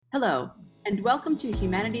Hello, and welcome to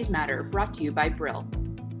Humanities Matter, brought to you by Brill.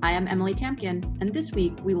 I am Emily Tamkin, and this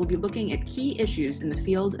week we will be looking at key issues in the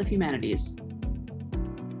field of humanities.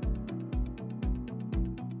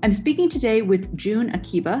 I'm speaking today with Jun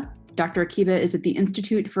Akiba. Dr. Akiba is at the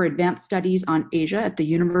Institute for Advanced Studies on Asia at the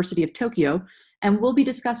University of Tokyo, and we'll be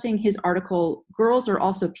discussing his article, Girls Are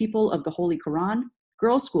Also People of the Holy Quran,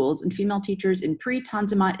 Girls' Schools and Female Teachers in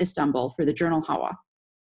Pre-Tanzimat Istanbul for the journal Hawa.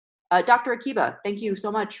 Dr. Akiba, thank you so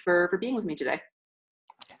much for being with me today.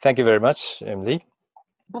 Thank you very much, Emily.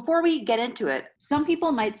 Before we get into it, some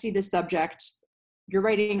people might see this subject, you're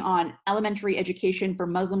writing on elementary education for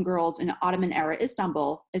Muslim girls in Ottoman-era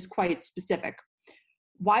Istanbul, as quite specific.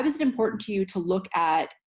 Why was it important to you to look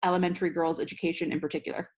at elementary girls' education in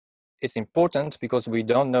particular? It's important because we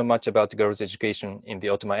don't know much about girls' education in the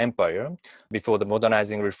Ottoman Empire before the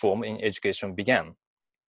modernizing reform in education began.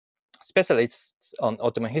 Specialists on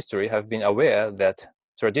Ottoman history have been aware that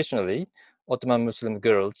traditionally, Ottoman Muslim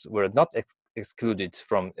girls were not excluded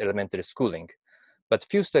from elementary schooling, but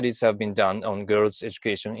few studies have been done on girls'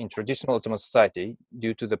 education in traditional Ottoman society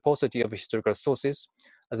due to the paucity of historical sources,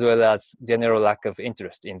 as well as general lack of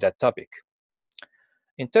interest in that topic.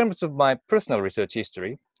 In terms of my personal research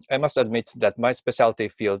history, I must admit that my specialty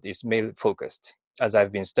field is male-focused, as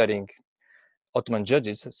I've been studying Ottoman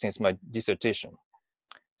judges since my dissertation.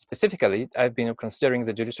 Specifically, I've been considering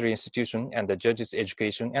the judiciary institution and the judges'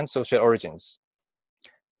 education and social origins.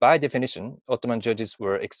 By definition, Ottoman judges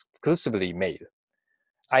were exclusively male.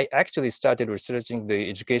 I actually started researching the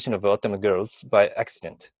education of Ottoman girls by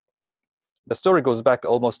accident. The story goes back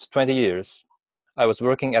almost 20 years. I was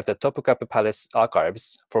working at the Topkapı Palace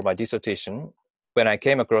archives for my dissertation when I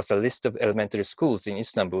came across a list of elementary schools in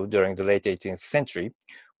Istanbul during the late 18th century,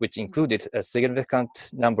 which included a significant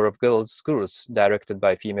number of girls' schools directed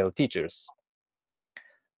by female teachers.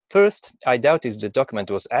 First, I doubted the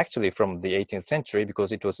document was actually from the 18th century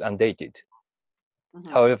because it was undated.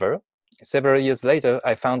 However, several years later,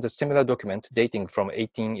 I found a similar document dating from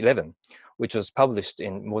 1811, which was published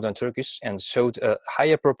in modern Turkish and showed a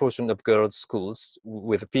higher proportion of girls' schools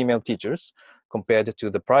with female teachers compared to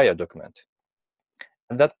the prior document.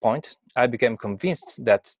 At that point, I became convinced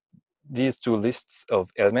that these two lists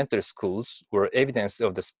of elementary schools were evidence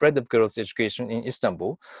of the spread of girls' education in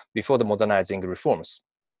Istanbul before the modernizing reforms.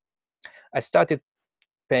 I started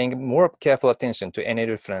paying more careful attention to any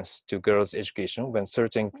reference to girls' education when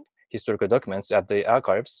searching historical documents at the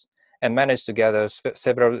archives and managed to gather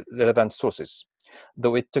several relevant sources,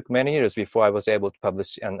 though it took many years before I was able to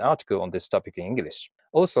publish an article on this topic in English.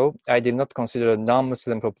 Also, I did not consider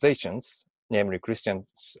non-Muslim populations, namely Christians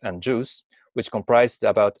and Jews, which comprised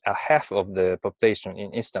about a half of the population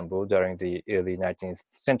in Istanbul during the early 19th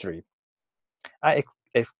century. I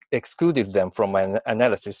excluded them from my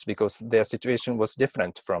analysis because their situation was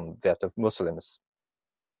different from that of Muslims.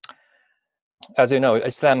 As you know,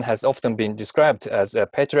 Islam has often been described as a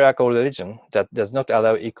patriarchal religion that does not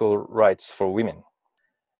allow equal rights for women.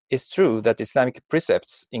 It's true that Islamic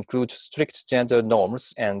precepts include strict gender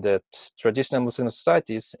norms and that traditional Muslim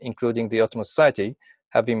societies, including the Ottoman society,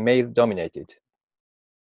 have been male-dominated.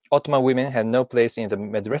 Ottoman women had no place in the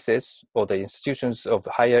madrasas or the institutions of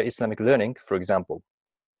higher Islamic learning, for example.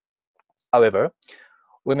 However,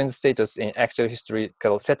 women's status in actual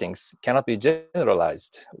historical settings cannot be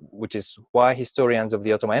generalized, which is why historians of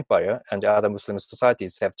the Ottoman Empire and other Muslim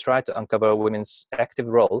societies have tried to uncover women's active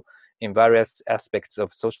role in various aspects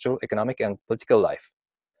of social, economic, and political life.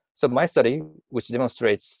 So my study, which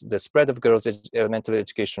demonstrates the spread of girls' elementary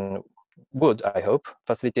education, would, I hope,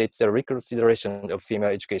 facilitate the reconsideration of female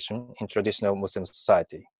education in traditional Muslim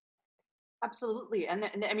society. Absolutely, and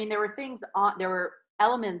I mean, there were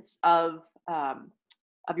elements of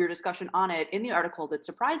your discussion on it in the article that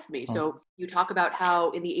surprised me. So you talk about how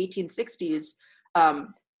in the 1860s,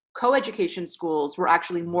 co-education schools were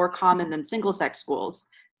actually more common than single-sex schools.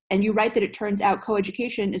 And you write that it turns out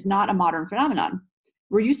co-education is not a modern phenomenon.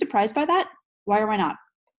 Were you surprised by that? Why or why not?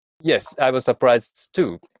 Yes, I was surprised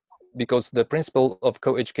too, because the principle of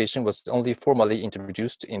co-education was only formally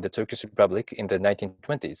introduced in the Turkish Republic in the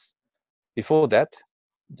 1920s. Before that,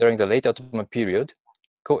 during the late Ottoman period,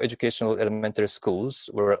 co-educational elementary schools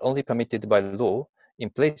were only permitted by law in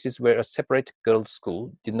places where a separate girls'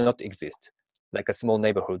 school did not exist, like a small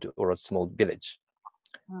neighborhood or a small village.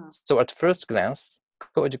 So at first glance,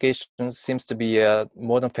 co-education seems to be a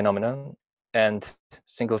modern phenomenon and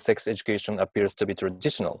single-sex education appears to be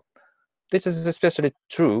traditional. This is especially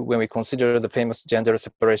true when we consider the famous gender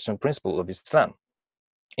separation principle of Islam.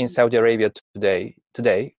 In Saudi Arabia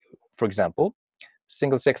today, for example,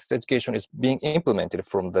 single-sex education is being implemented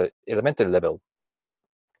from the elementary level.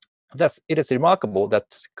 Thus, it is remarkable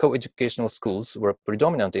that co-educational schools were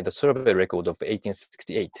predominant in the survey record of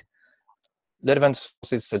 1868. Relevant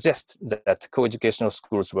sources suggest that co-educational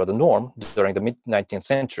schools were the norm during the mid-19th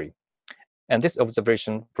century, and this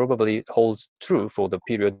observation probably holds true for the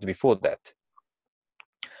period before that.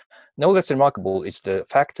 No less remarkable is the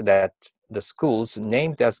fact that the schools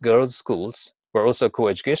named as girls' schools were also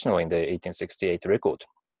co-educational in the 1868 record,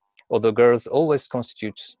 although girls always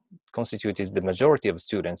constituted the majority of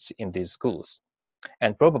students in these schools,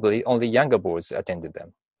 and probably only younger boys attended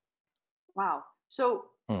them. Wow. So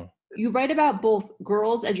you write about both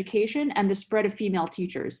girls' education and the spread of female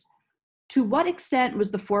teachers. To what extent was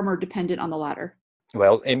the former dependent on the latter?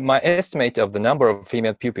 Well, in my estimate of the number of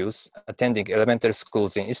female pupils attending elementary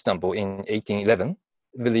schools in Istanbul in 1811,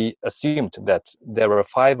 really assumed that there were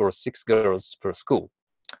 5 or 6 girls per school.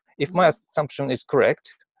 If my assumption is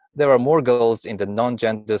correct, there are more girls in the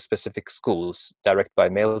non-gender specific schools directed by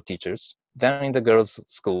male teachers than in the girls'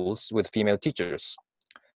 schools with female teachers.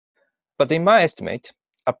 But in my estimate,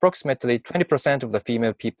 approximately 20% of the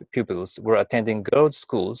female pupils were attending girls'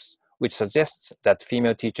 schools, which suggests that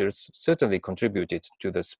female teachers certainly contributed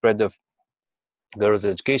to the spread of girls'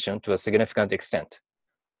 education to a significant extent.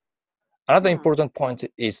 Another important point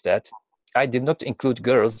is that I did not include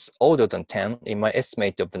girls older than 10 in my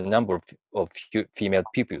estimate of the number of female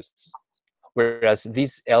pupils, whereas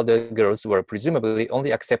these elder girls were presumably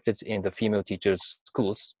only accepted in the female teachers'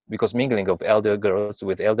 schools because mingling of elder girls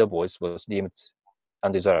with elder boys was deemed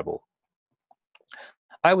undesirable.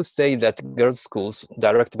 I would say that girls' schools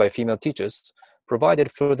directed by female teachers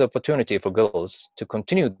provided further opportunity for girls to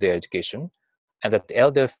continue their education, and that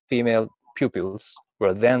elder female pupils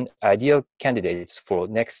were then ideal candidates for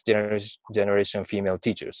next generation female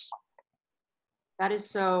teachers. That is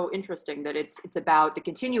so interesting that it's about the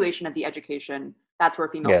continuation of the education. That's where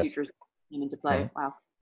female teachers came into play. Wow.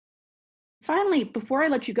 Finally, before I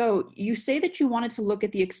let you go, you say that you wanted to look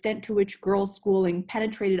at the extent to which girls' schooling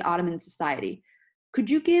penetrated Ottoman society. Could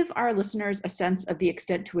you give our listeners a sense of the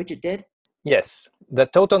extent to which it did? Yes. The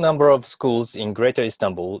total number of schools in Greater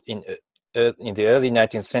Istanbul in the early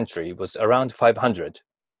 19th century was around 500.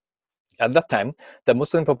 At that time, the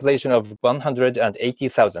Muslim population of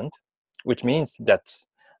 180,000, which means that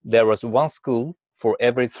there was one school for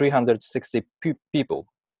every 360 people.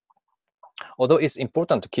 Although it's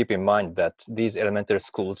important to keep in mind that these elementary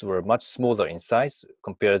schools were much smaller in size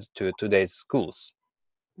compared to today's schools.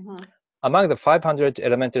 Among the 500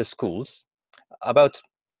 elementary schools, about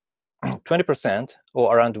 20%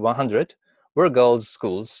 or around 100 were girls'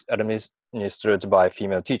 schools administered by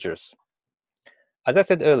female teachers. As I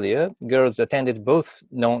said earlier, girls attended both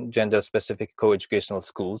non-gender specific co-educational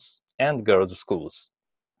schools and girls' schools.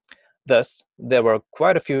 Thus, there were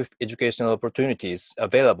quite a few educational opportunities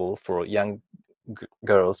available for young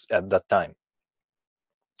girls at that time.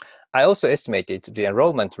 I also estimated the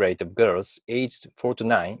enrollment rate of girls aged 4 to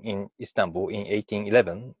 9 in Istanbul in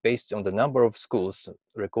 1811 based on the number of schools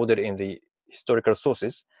recorded in the historical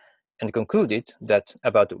sources, and concluded that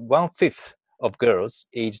about 1/5 of girls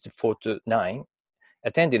aged 4 to 9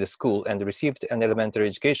 attended a school and received an elementary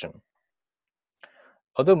education.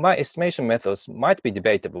 Although my estimation methods might be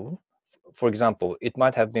debatable, for example, it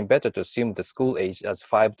might have been better to assume the school age as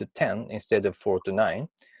 5 to 10 instead of 4 to 9,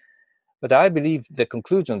 but I believe the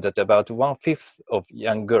conclusion that about 1/5 of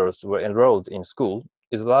young girls were enrolled in school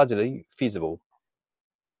is largely feasible.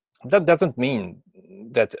 That doesn't mean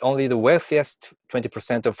that only the wealthiest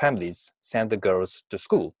 20% of families send the girls to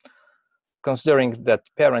school. Considering that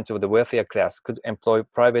parents of the wealthier class could employ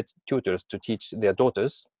private tutors to teach their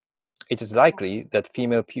daughters, it is likely that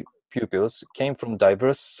female pupils came from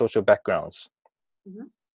diverse social backgrounds.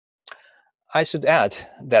 I should add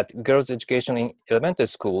that girls' education in elementary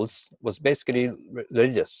schools was basically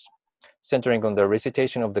religious, centering on the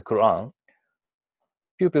recitation of the Quran.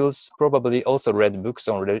 Pupils probably also read books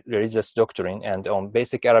on religious doctrine and on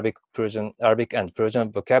basic Arabic and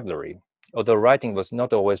Persian vocabulary, although writing was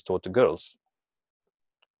not always taught to girls.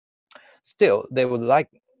 Still, they would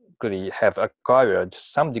likely have acquired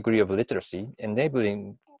some degree of literacy,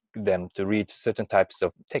 enabling them to read certain types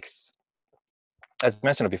of texts. As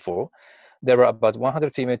mentioned before, there were about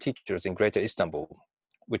 100 female teachers in Greater Istanbul,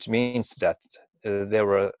 which means that there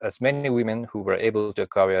were as many women who were able to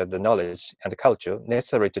acquire the knowledge and the culture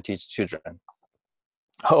necessary to teach children.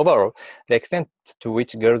 Overall, the extent to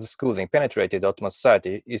which girls' schooling penetrated Ottoman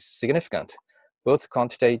society is significant, both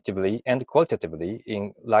quantitatively and qualitatively,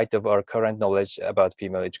 in light of our current knowledge about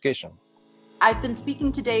female education. I've been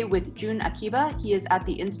speaking today with Jun Akiba. He is at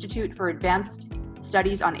the Institute for Advanced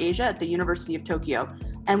Studies on Asia at the University of Tokyo.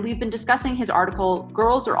 And we've been discussing his article,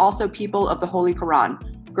 Girls Are Also People of the Holy Quran,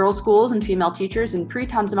 Girls' Schools and Female Teachers in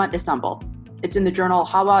Pre-Tanzimat, Istanbul. It's in the journal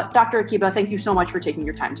Hawa. Dr. Akiba, thank you so much for taking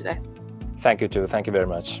your time today. Thank you too. Thank you very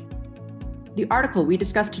much. The article we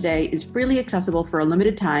discussed today is freely accessible for a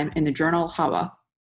limited time in the journal Hawa.